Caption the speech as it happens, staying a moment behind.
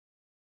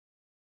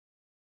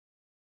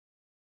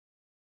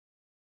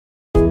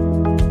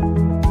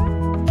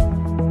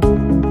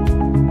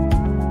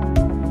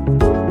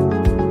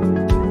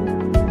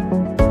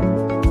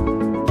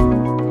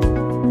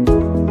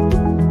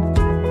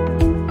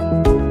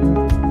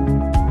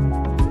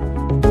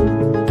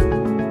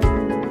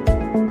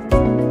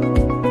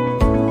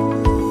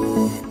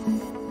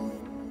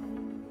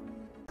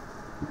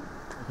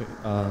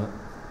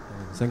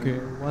thank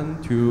you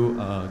everyone to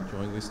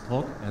join this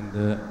talk,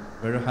 and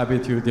very happy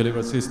to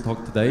deliver this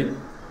talk today.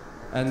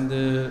 And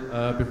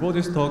before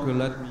this talk,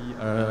 let me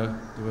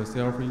do a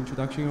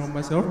self-introduction of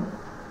myself.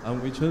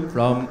 I'm Wei-Chen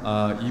from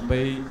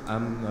eBay.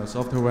 I'm a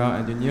software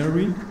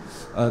engineering,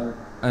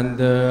 and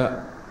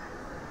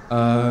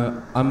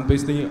I'm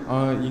based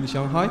in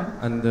Shanghai,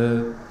 and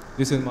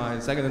this is my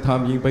second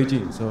time in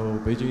Beijing. So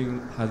Beijing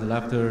has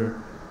left a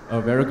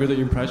very good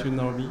impression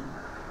on me.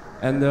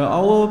 And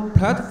our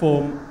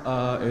platform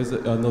is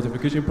a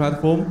notification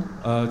platform.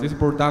 This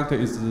product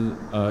is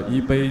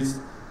eBay's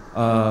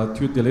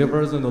to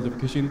deliver the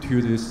notification to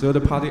the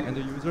third-party end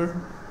user.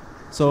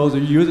 So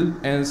the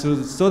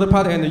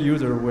third-party end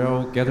user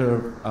will get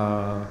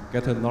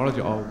a knowledge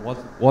of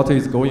what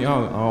is going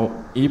on our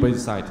eBay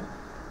site.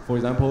 For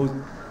example,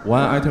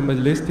 one item is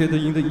listed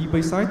in the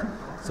eBay site,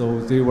 so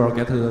they will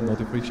get the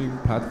notification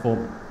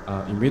platform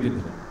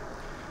immediately.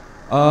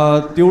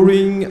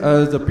 During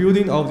the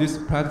building of this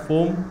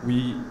platform,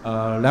 we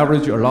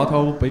leverage a lot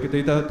of big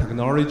data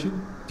technology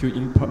to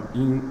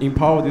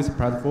empower this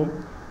platform.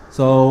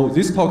 So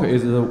this talk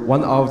is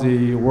one of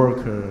the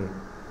work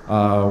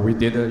we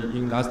did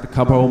in last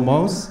couple of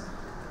months.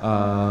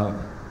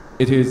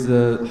 It is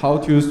how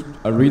to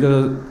read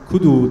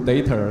Kudu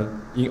data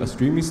in a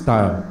streaming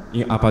style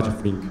in Apache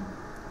Flink.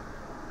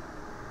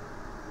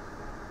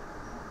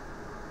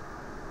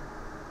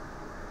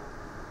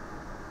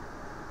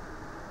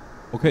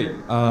 Okay,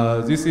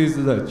 this is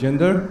the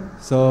agenda.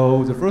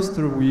 So the first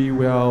we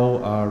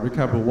will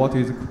recap what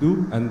is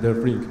Kudu and the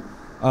Flink.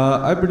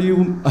 I believe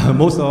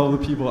most of the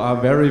people are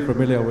very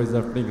familiar with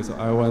the Flink, so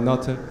I will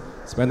not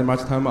spend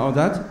much time on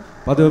that.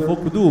 But for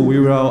Kudu, we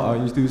will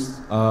introduce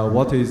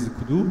what is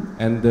Kudu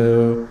and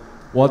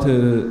what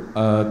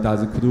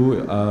does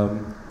Kudu,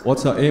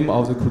 what's the aim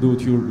of the Kudu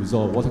to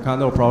resolve, what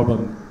kind of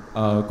problem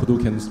Kudu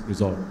can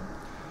resolve.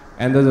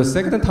 And the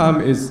second time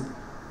is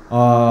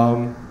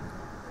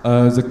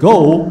the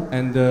goal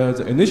and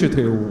the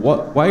initiative,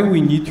 why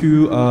we need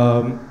to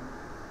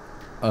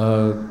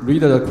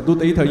read the Kudu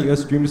data in a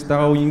stream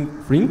style in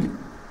Flink.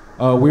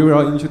 We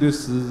will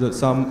introduce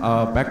some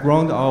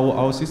background of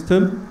our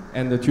system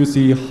and to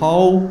see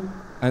how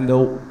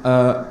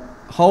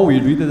we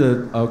read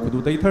the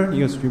Kudu data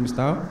in a stream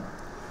style.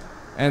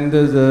 And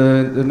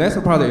the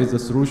next part is the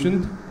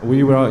solution.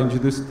 We will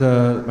introduce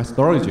the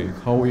methodology,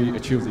 how we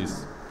achieve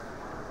this.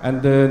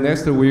 And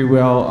next we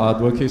will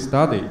do a case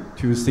study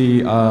to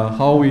see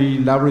how we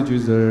leverage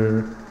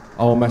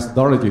our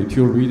methodology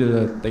to read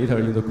the data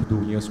in the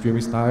Kudu in a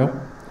streaming style.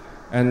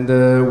 And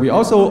we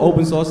also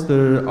open sourced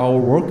our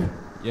work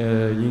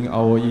in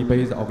our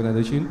eBay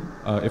organization.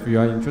 If you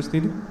are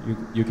interested,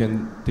 you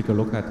can take a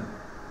look at it.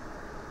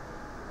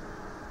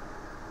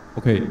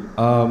 Okay,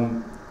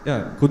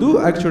 yeah, Kudu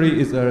actually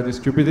is a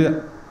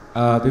distributed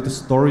data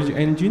storage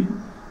engine.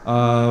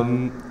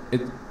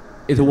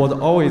 It was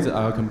always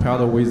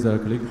compared with the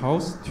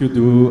ClickHouse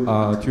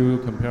to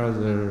compare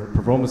the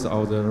performance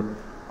of the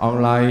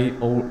online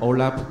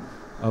OLAP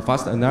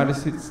fast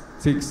analysis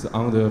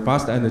on the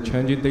fast and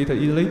changing data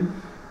easily.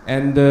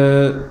 And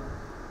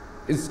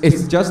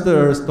it's just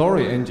a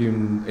story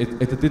engine.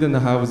 It didn't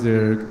have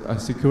the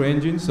secure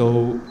engine,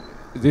 so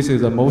this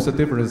is the most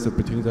difference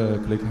between the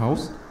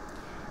ClickHouse.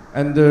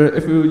 And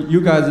if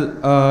you guys,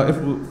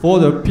 for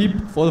the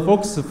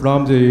folks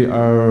from the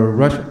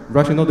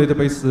rational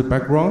database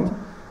background,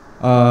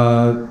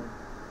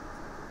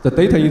 the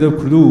data in the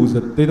Kudu,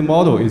 the data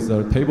model is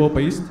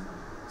table-based,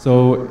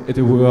 so it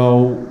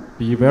will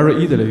be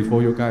very easily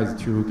for you guys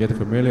to get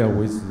familiar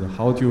with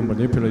how to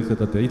manipulate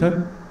the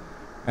data.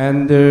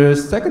 And the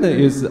second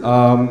is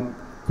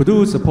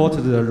Kudu supports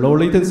the low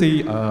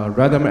latency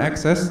random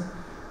access.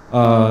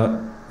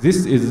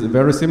 This is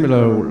very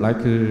similar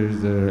like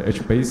the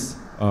HBase,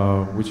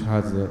 which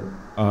has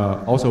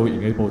also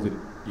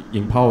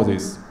empower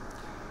this.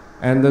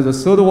 And the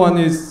third one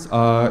is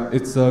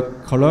it's a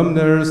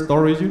columnar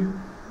storage,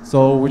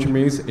 so which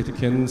means it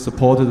can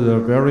support the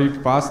very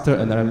fast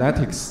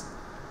analytics,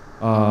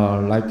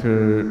 like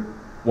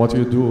what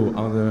you do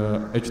on the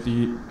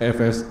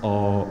HDFS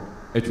or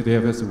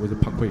HDFS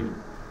with Parquet.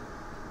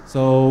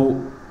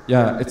 So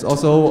yeah, it's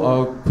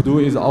also Kudu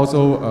is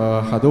also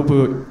Hadoop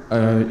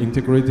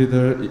integrated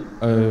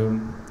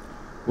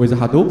with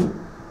Hadoop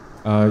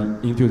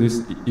into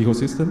this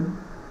ecosystem.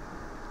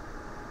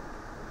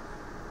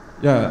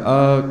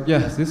 Yeah,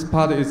 this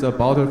part is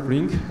about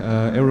Flink.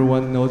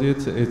 Everyone knows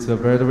it. It's a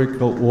very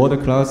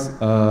world-class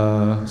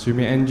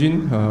streaming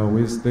engine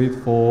with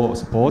stateful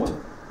support.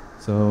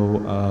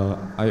 So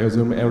I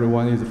assume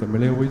everyone is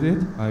familiar with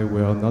it. I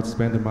will not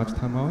spend much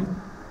time on it.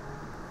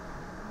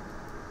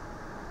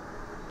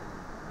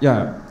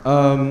 Yeah,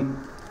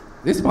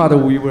 this part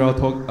we will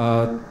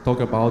talk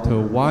about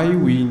why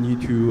we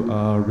need to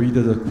read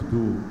the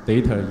Kudu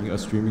data in a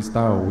streaming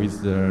style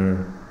with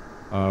the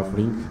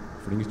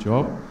Flink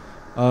job.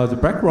 The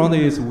background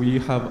is we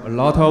have a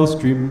lot of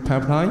stream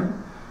pipeline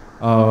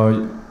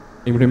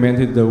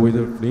implemented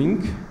with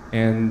Flink,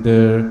 and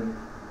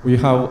we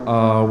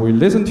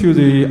listen to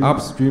the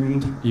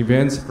upstream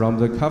events from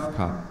the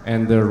Kafka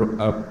and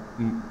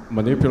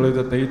manipulate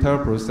the data,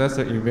 process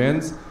the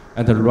events,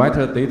 and write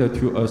the data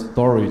to a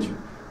storage.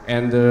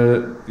 And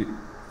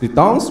the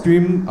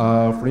downstream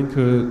Flink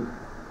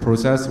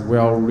process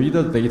will read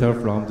the data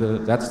from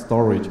that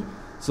storage.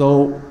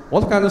 So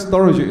what kind of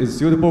storage is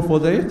suitable for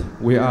that?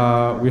 We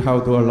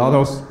have done a lot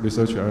of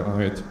research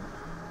on it.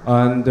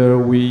 And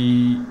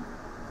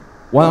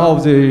one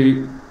of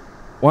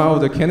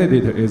the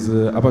candidates is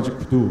Apache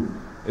Kudu.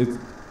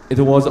 It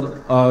was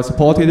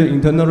supported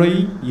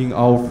internally in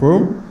our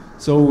firm,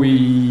 so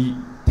we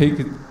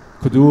take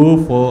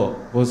Kudu for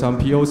some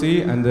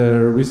POC and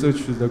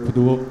research the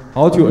Kudu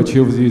how to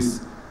achieve this.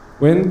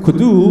 When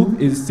Kudu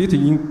is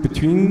sitting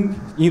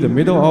in the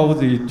middle of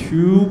the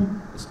two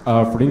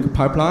Flink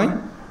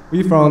pipeline,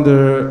 we found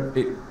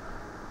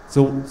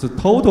so the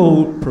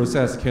total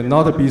process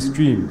cannot be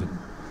streamed,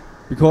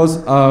 because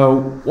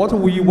what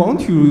we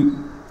want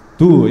to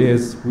do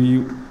is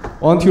we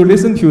want to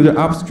listen to the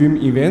upstream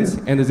events,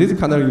 and these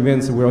kind of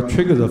events will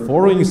trigger the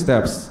following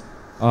steps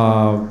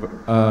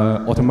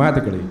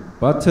automatically.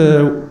 But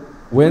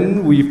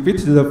when we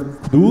fit the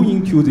Kudu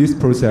into this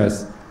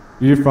process,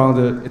 we found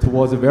that it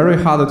was very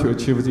hard to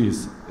achieve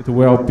this. It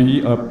will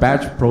be a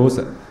batch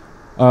process,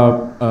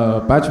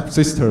 batch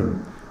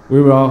system.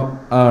 We will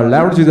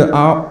leverage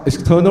our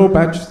external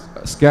batch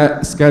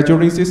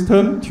scheduling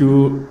system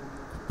to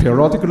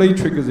periodically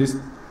trigger this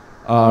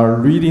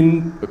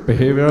reading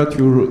behavior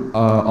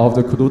of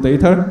the Kudu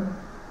data.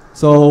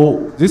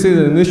 So this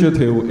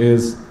initiative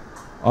is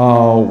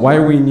why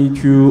we need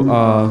to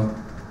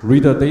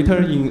read the data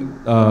in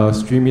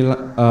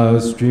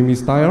streaming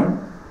style.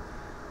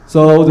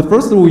 So the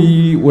first,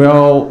 we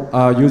will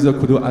use the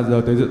Kudu as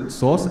a data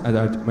source, as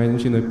I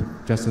mentioned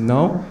just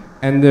now.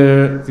 And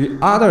the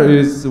other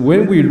is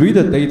when we read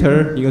the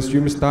data in a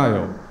stream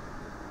style,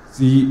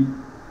 the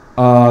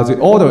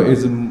order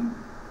is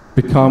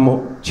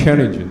become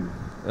challenging.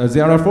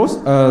 There are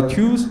first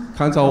two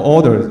kinds of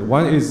orders.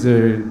 One is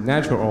the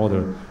natural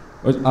order.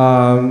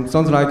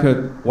 Sounds like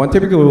one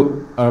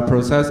typical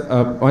process.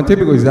 One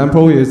typical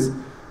example is,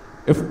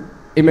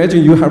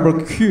 imagine you have a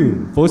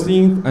queue, first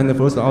in and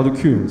first out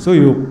queue. So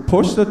you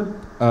push the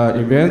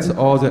events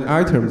or the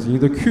items in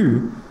the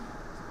queue.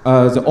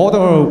 The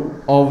order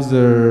of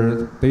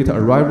the data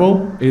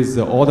arrival is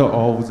the order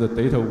of the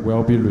data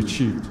will be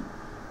retrieved.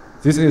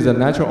 This is the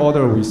natural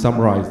order we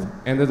summarized.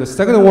 And the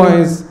second one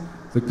is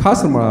the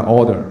customer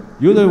order.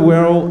 User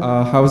will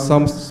have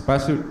some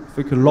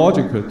specific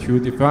logic to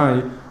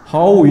define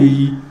how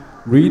we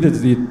read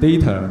the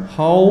data,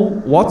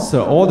 what's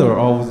the order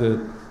of the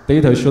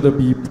data should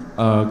be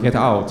get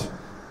out,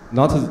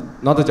 not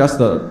just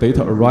the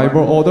data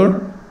arrival order.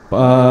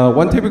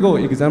 One typical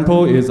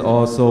example is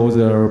also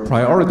the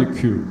priority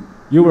queue.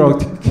 You will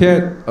take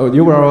care of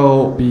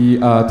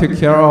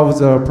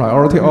the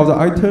priority of the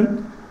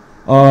item.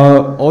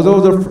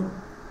 Although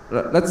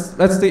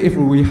let's say if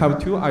we have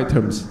two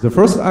items, the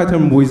first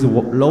item with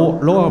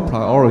lower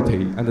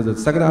priority and the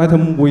second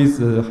item with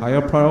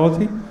higher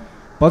priority,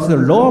 but the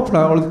lower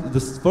priority, the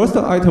first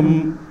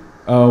item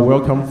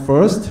will come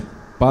first,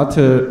 but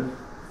the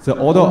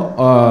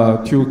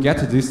order to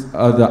get this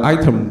the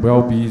item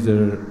will be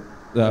the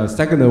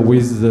second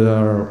with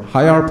the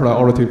higher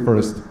priority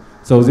first.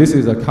 So this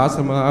is a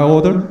customer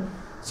order.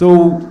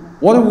 So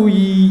what do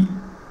we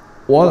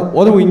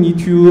need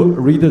to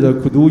read the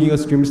Kudu in a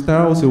stream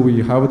style? So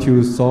we have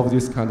to solve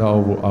this kind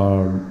of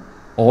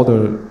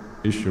order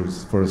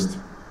issues first.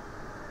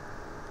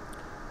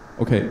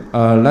 Okay,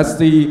 let's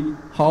see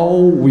how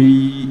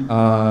we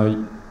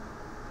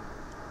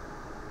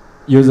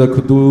use the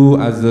Kudu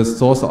as the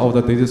source of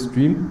the data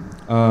stream.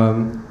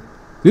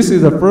 This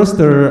is the first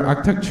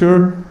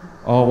architecture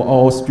of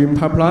our stream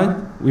pipeline.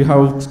 We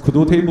have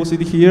Kudu table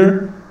sitting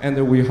here,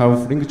 and we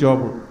have Flink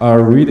job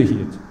read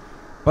here.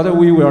 But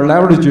we will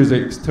leverage the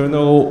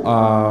external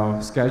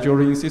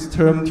scheduling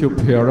system to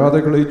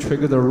periodically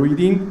trigger the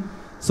reading.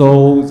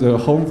 So the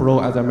home flow,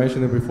 as I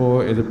mentioned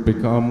before, it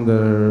become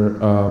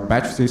the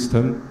batch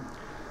system.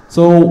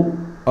 So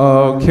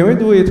can we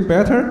do it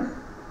better?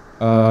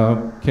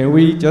 Can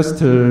we just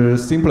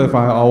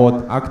simplify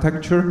our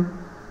architecture?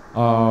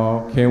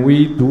 Can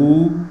we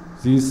do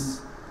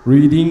this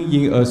reading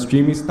in a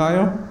streaming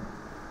style?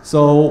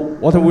 So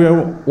what we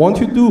want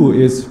to do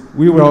is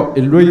we will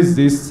erase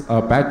this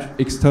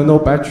external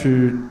batch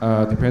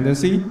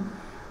dependency.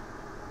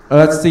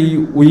 Let's see,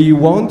 we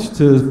want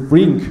the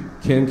Flink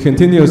can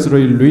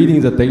continuously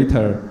reading the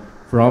data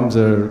from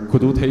the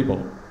Kudu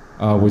table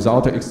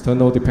without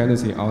external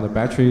dependency on the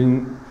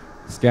batching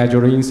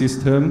scheduling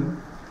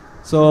system.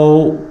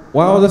 So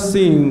one of the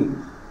things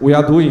we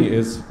are doing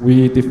is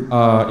we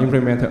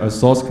implement a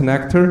source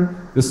connector.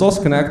 The source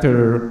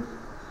connector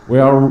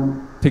will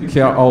take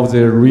care of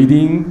the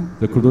reading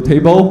the Kudu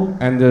table,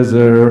 and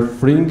the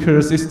Flink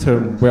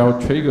system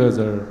will trigger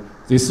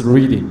this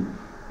reading.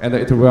 And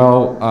it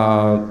will,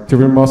 to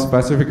be more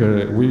specific,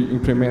 we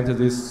implement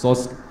this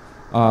source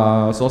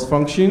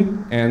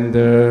function and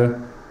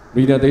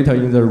read the data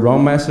in the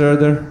run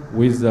method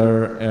with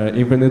the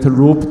infinite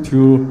loop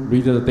to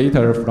read the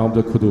data from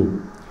the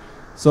Kudu.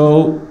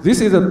 So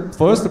this is the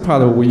first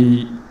part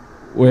we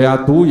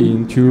are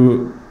doing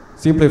to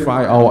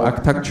simplify our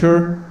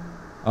architecture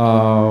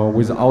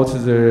without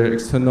the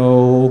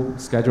external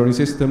scheduling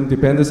system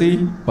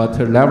dependency, but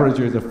leverage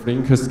the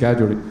Flink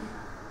scheduling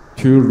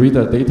to read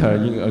the data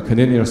in a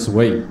continuous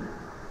way.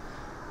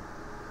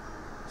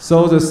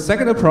 So the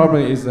second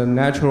problem is the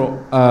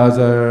natural,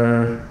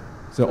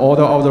 the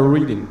order of the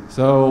reading.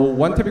 So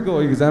one typical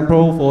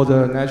example for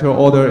the natural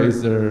order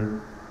is the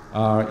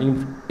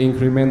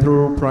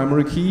incremental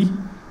primary key,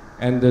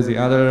 and the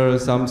other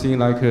something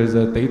like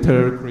the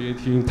data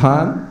creating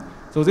time.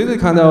 So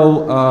this kind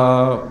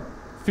of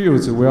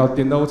fields will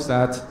denote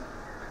that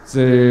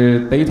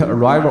the data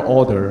arrival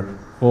order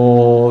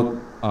for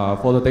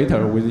the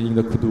data within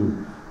the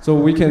Kudu. So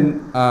we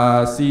can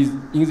see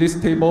in this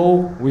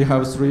table we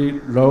have 3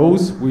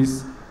 rows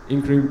with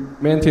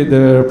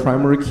incremented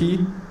primary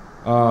key,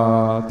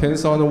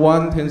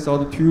 10,001,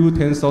 10,002,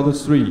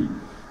 10,003.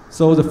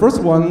 So the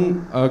first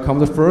one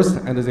comes first,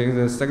 and then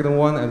the second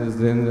one, and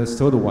then the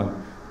third one.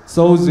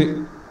 So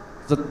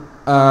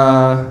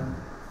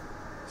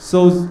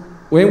so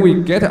when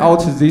we get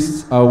out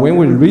this, when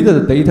we read the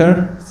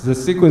data, the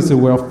sequence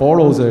will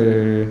follow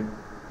the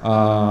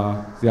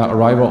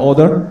arrival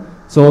order.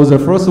 So the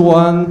first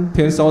one,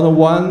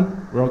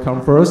 10,001, will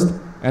come first,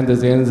 and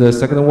then the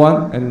second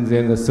one, and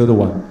then the third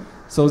one.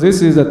 So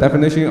this is the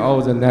definition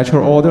of the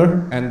natural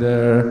order, and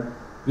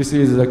this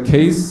is the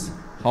case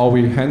how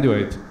we handle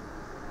it.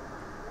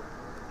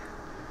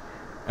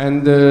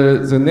 And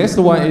the next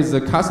one is the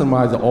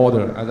customized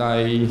order. As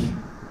I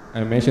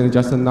mentioned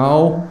just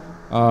now,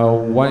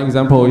 one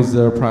example is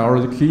the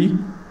priority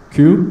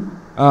queue.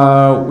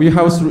 We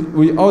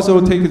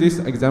also take this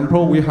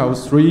example. We have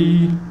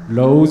 3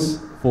 rows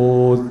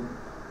for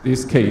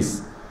this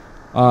case.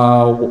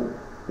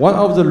 One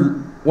of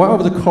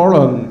the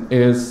column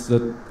is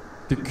the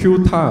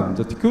queue time.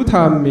 The queue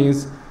time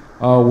means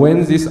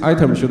when this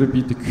item should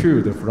be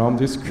dequeued from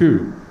this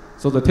queue.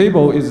 So the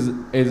table is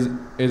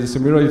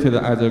simulated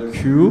as a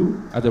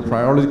queue, as a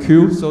priority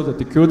queue. So the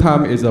dequeue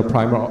time is the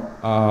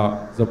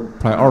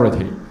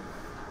priority.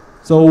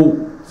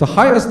 So the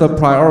highest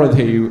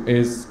priority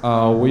is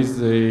with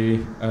the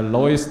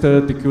lowest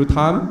dequeue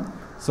time.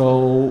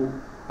 So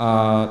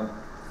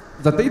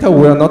the data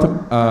will not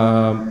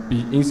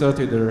be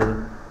inserted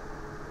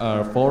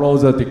follow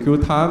the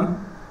dequeue time.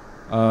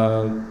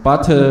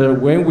 But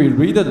when we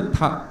read the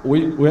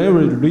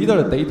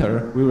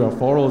data, we will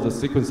follow the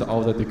sequence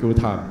of the dequeue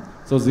time.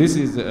 So this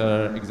is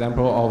an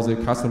example of the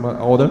customer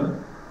order.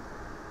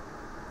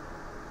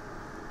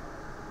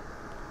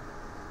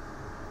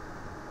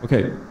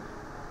 Okay.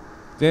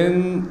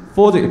 Then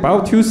for the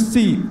about two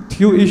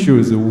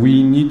issues,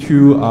 we need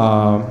to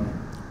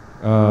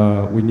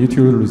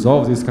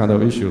resolve this kind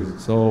of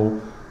issues. So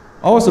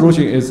our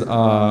solution is, as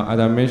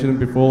I mentioned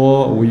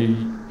before, we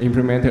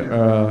implemented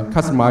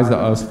customized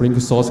a Flink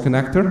source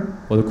connector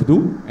for the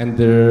Kudu, and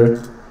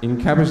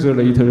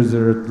encapsulate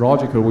the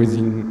logic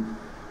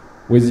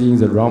within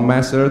the run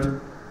method.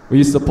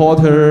 We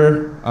support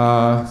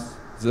the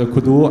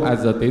Kudu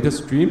as a data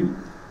stream,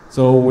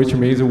 so which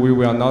means we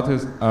will not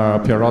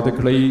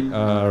periodically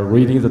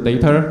reading the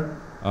data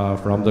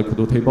from the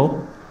Kudu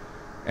table.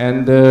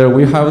 And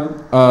we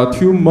have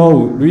 2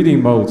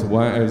 reading modes.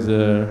 One is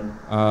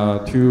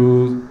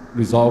to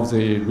resolve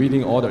the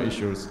reading order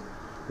issues.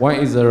 One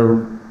is a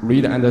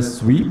read and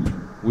sweep,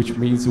 which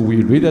means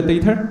we read the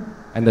data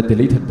and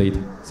delete the data.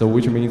 So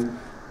which means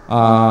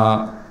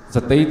the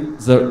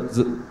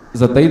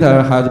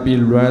data has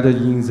been read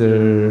in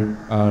the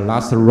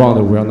last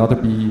round will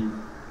not be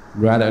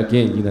read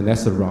again in the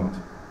next round.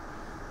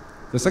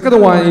 The second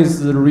one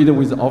is read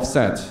with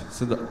offset.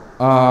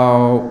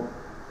 So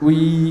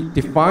we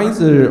define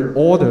the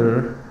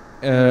order.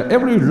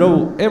 Every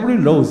row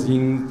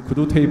in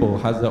Kudu table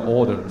has the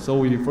order. So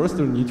we first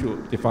need to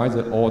define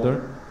the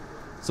order.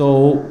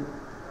 So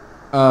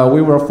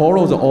we will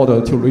follow the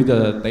order to read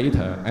the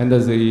data, and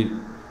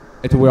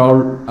it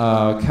will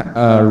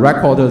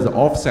record the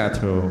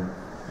offset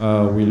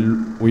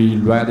we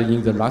read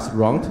in the last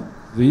round.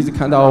 This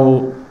kind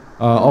of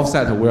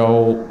offset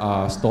will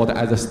stored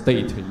as a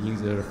state in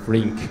the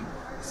Flink,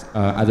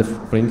 as the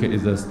Flink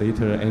is the state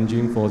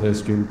engine for the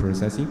stream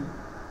processing.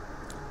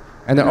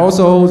 And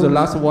also the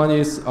last one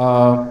is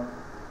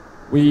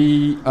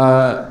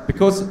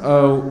because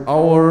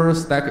our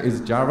stack is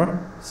Java,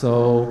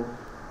 so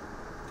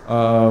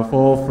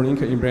for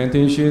Flink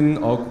implementation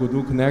or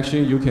Kudu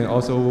connection, you can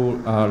also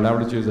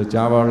leverage the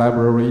Java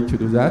library to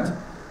do that.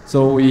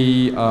 So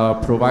we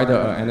provide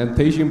an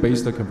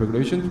annotation-based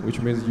configuration,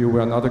 which means you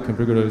will not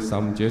configure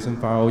some JSON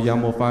file,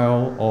 YAML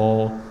file,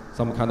 or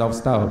some kind of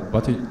stuff,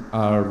 but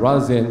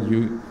rather than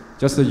you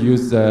just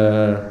use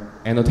the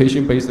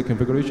annotation-based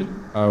configuration.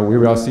 We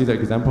will see the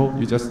example.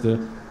 You just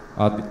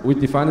we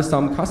define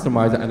some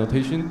customized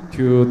annotation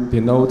to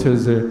denote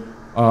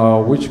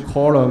which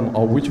column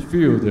or which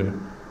field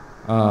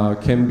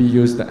can be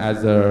used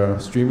as a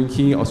streaming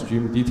key or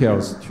stream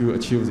details to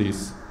achieve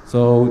this.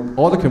 So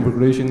all the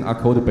configuration are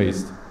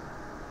code-based.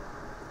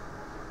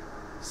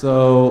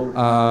 So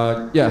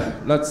yeah,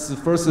 let's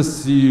first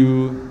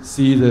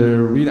see the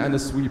read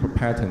and sweep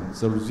pattern.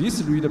 So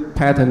this read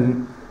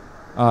pattern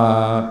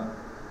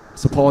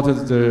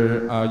supports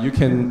the you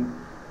can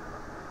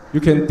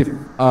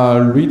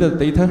read the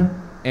data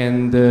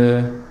and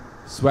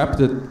sweep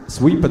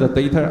the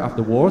data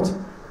afterwards.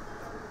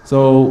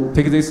 So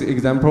take this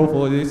example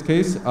for this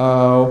case.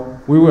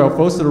 We will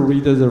first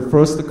read the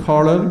first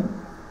column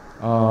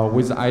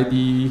with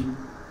ID.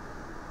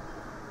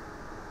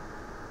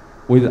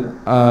 We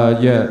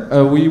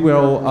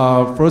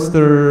will first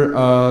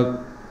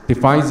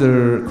define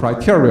the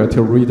criteria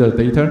to read the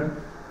data.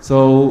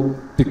 So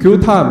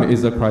decode time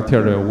is a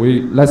criteria.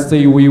 Let's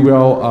say we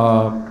will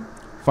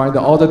find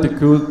all the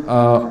decode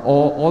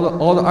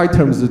all the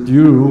items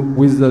due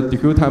with the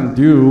decode time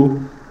due.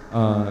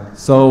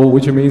 So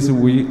which means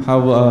we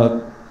have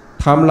a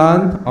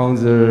timeline on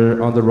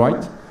the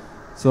right.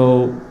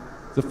 So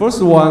the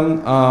first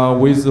one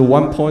with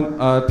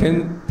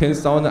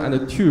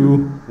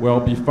 10,002 will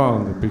be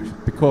found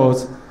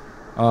because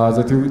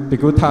the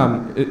decode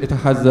time it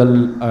has the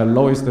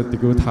lowest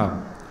decode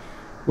time.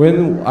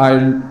 When I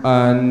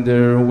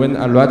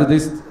write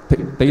this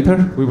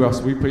data, we will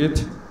sweep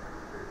it,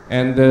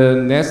 and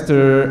next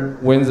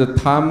when the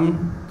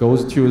time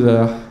goes to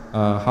the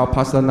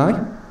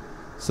 9:30,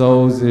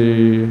 so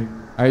the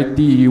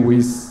ID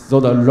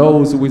the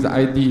rows with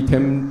ID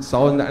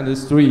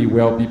 10,003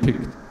 will be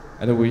picked,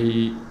 and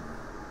we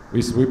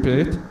sweep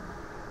it.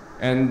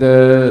 And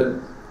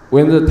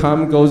when the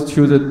time goes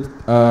to the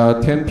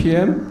 10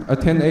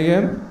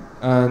 a.m.,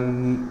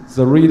 and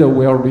the reader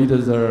will read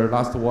the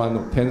last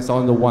one,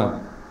 10,001.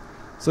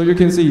 So you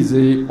can see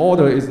the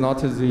order is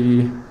not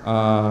the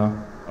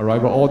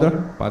arrival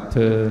order, but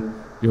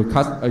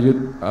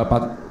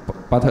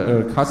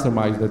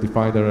customize the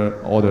defined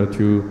order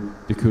to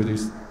decode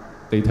this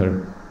data.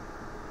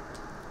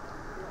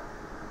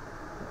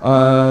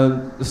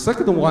 The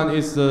second one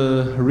is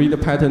the read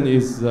pattern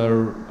is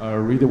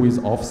read with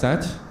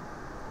offset.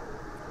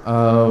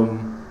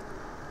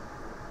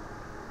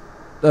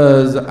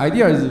 The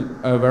idea is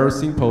very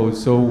simple.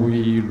 So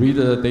we read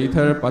the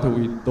data, but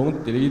we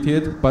don't delete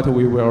it. But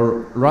we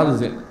will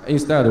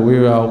instead we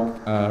will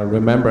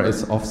remember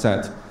its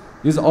offset.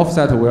 This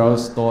offset will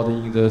stored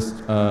in the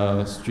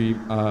stream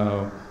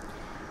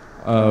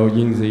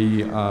in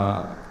the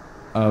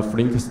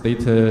Flink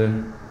state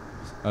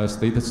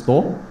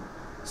store.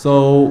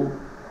 So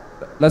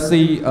let's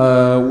say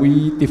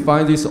we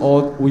define this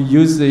we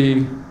use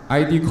the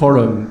ID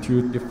column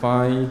to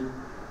define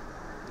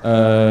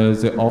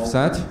the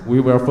offset. We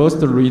will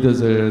first read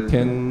the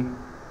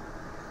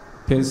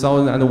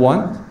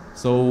 10,001.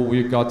 So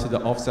we got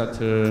the offset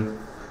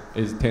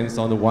is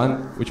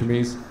 10,001, which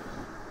means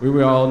we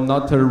will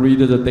not read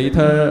the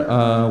data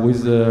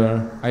with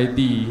the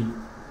ID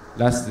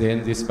less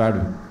than this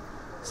value.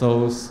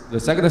 So the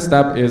second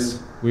step is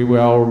we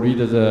will read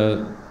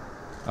the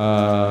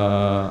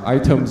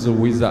items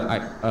with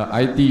the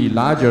ID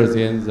larger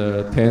than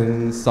the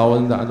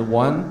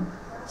 10,001.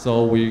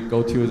 So we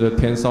go to the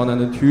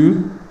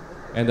 10,002,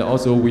 and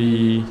also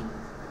we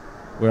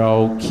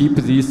will keep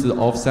this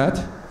offset.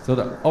 So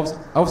the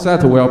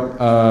offset will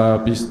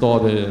be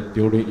stored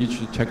during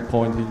each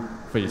checkpoint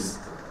phase.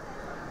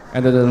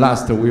 And then the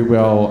last, we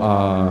will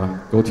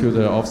go to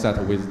the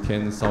offset with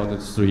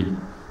 10,003.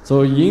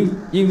 So in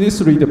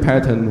this read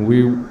pattern,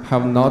 we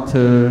have not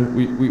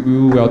we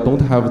will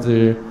don't have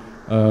the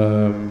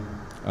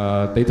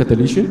data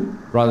deletion,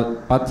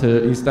 but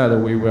instead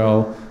we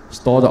will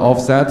store the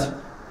offset.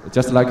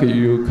 Just like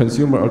you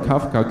consume a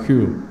Kafka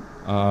queue,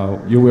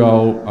 you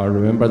will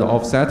remember the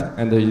offset,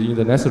 and in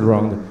the next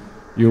round,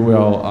 you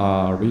will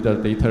read the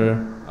data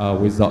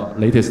with the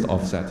latest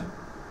offset.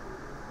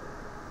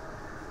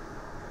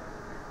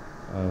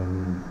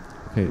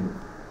 Okay.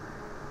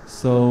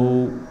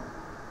 So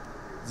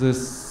the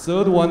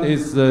third one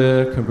is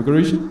the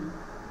configuration.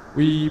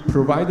 We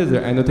provided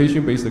the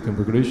annotation-based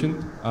configuration.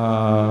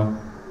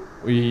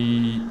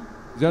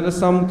 There are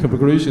some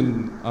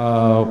configuration.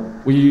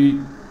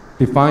 We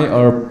define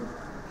a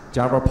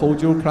Java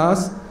Pojo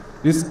class.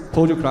 This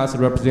Pojo class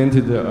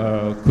represented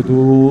a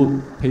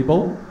Kudu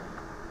table.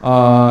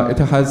 It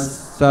has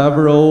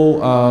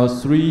several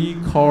 3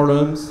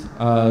 columns.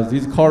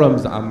 These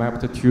columns are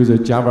mapped to the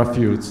Java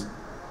fields.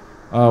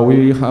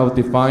 We have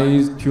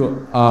defined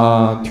two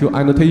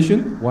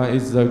annotation. One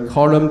is the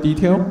column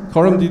detail.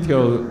 Column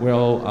detail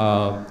will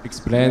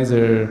explain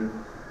the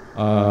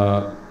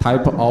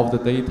type of the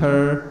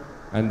data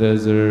and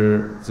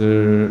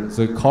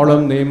the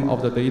column name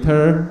of the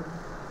data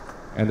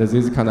and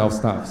this kind of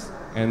stuff.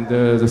 And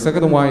the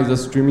second one is the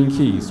streaming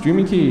key.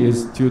 Streaming key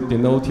is to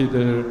denote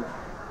the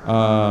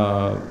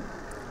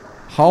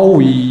how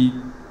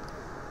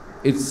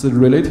it's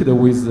related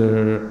with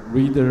the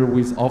reader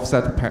with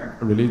offset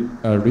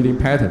reading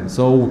pattern.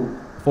 So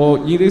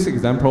in this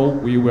example,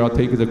 we will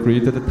take the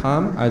created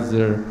time as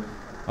the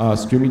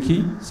streaming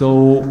key.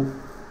 So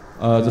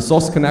the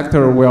source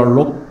connector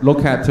will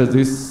look at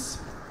this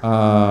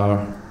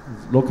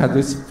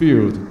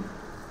field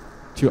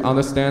to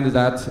understand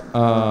that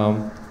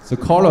the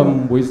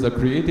column with the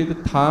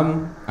created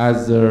time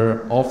as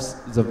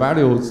the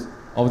values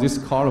of this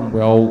column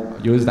will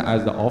used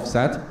as the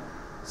offset.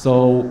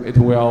 So it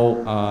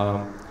will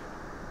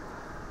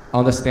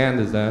understand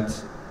that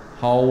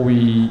how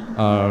we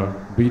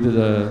read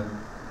the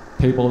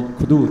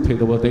Kudu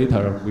table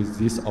data with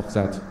this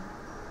offset.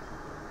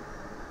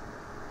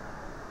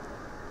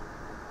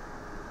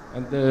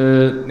 And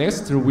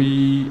next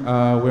we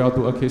will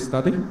do a case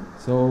study.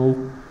 So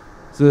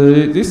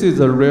this is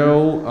a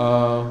real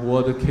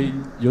world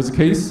use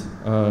case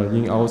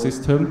in our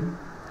system.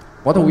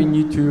 What we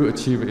need to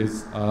achieve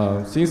is,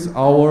 since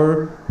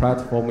our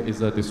platform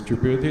is a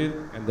distributed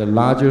and a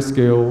larger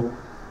scale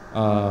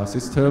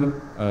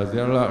system,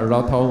 there are a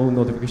lot of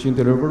notification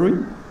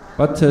delivery,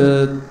 but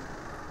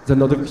the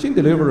notification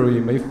delivery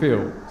may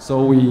fail.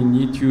 So we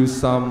need to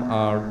some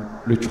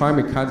retry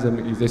mechanism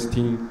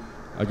existing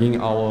in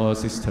our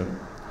system.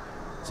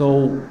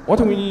 So what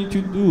we need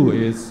to do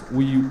is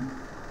we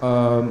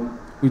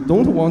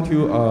don't want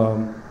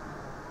to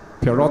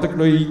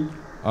periodically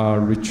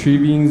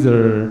retrieving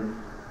the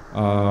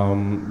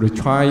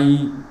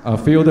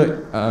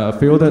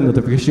failed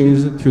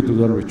notifications to do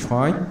the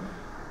retry.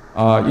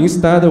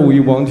 Instead, we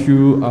want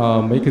to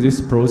make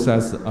this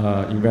process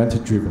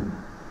event-driven.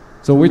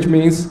 So which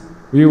means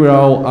we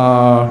will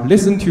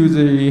listen to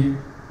the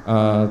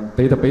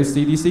database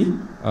CDC.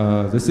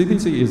 The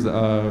CDC is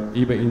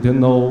even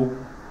internal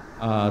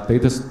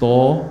data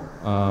store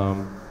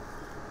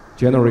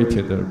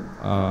generated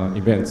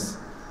events.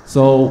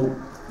 So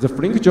the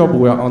Flink job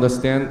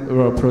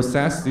will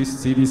process these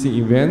CDC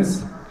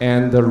events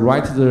and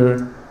select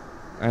the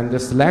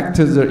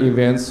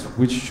events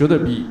which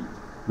should be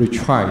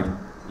retried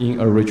in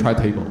a retry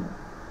table.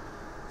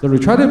 The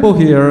retry table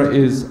here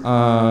is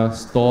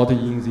stored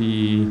in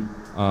the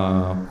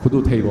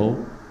Kudu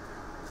table.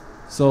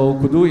 So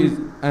Kudu is,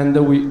 and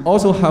we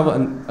also have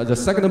the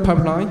second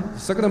pipeline. The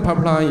second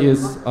pipeline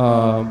is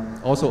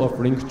also a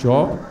Flink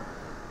job.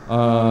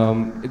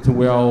 The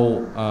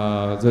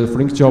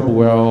Flink job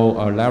will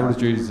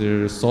leverage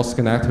the source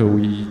connector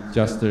we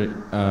just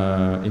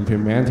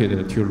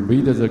implemented to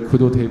read the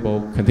Kudu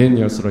table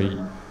continuously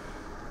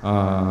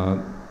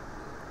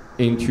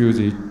into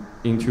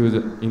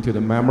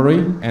the memory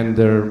and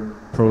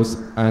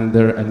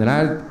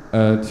analyze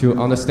to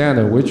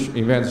understand which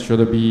events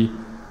should be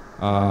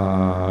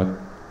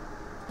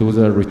do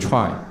the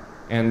retry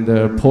and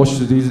push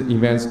these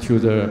events to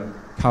the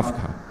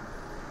Kafka.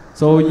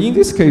 So in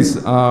this case,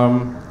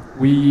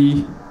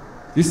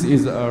 this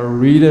is a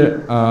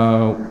reader.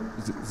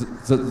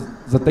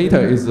 The data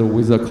is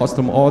with a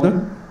custom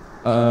order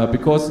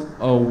because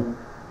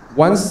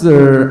once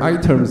the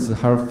items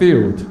have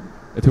filled,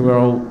 it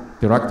will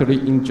directly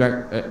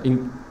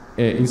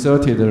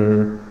inserted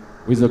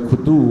with a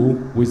Kudu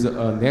with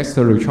a next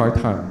retry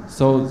time.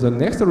 So the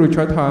next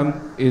retry time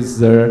is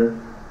the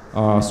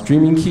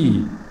streaming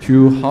key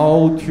to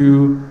how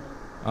to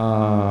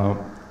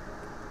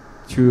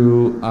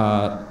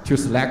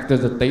select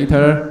the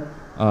data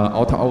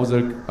out of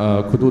the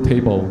Kudu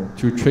table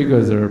to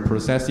trigger the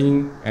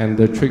processing and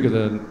trigger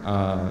the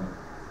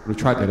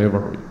retry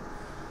delivery.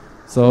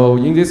 So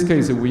in this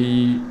case,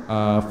 we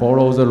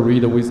follow the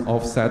read with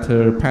offset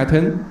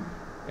pattern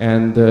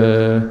and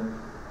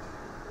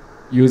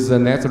use the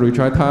next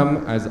retry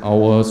time as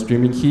our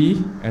streaming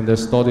key and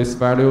store this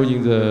value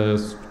in the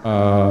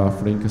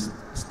Flink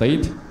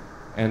state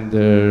and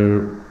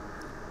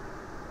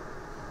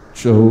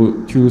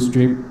to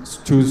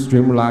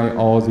streamline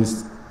all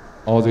this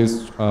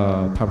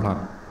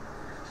pipeline.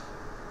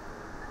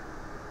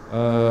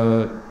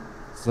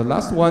 The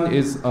last one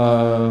is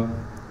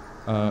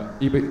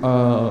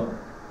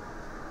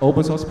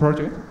open source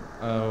project.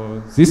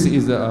 This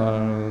is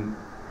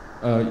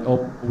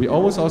we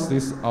open source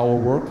this our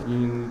work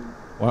in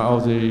one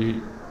of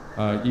the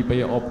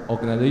eBay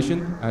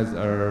organization as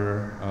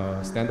a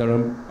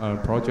standalone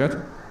project.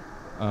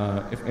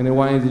 If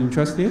anyone is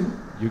interested,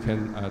 you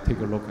can take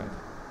a look at.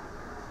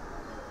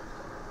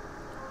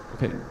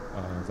 Okay,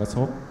 that's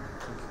all.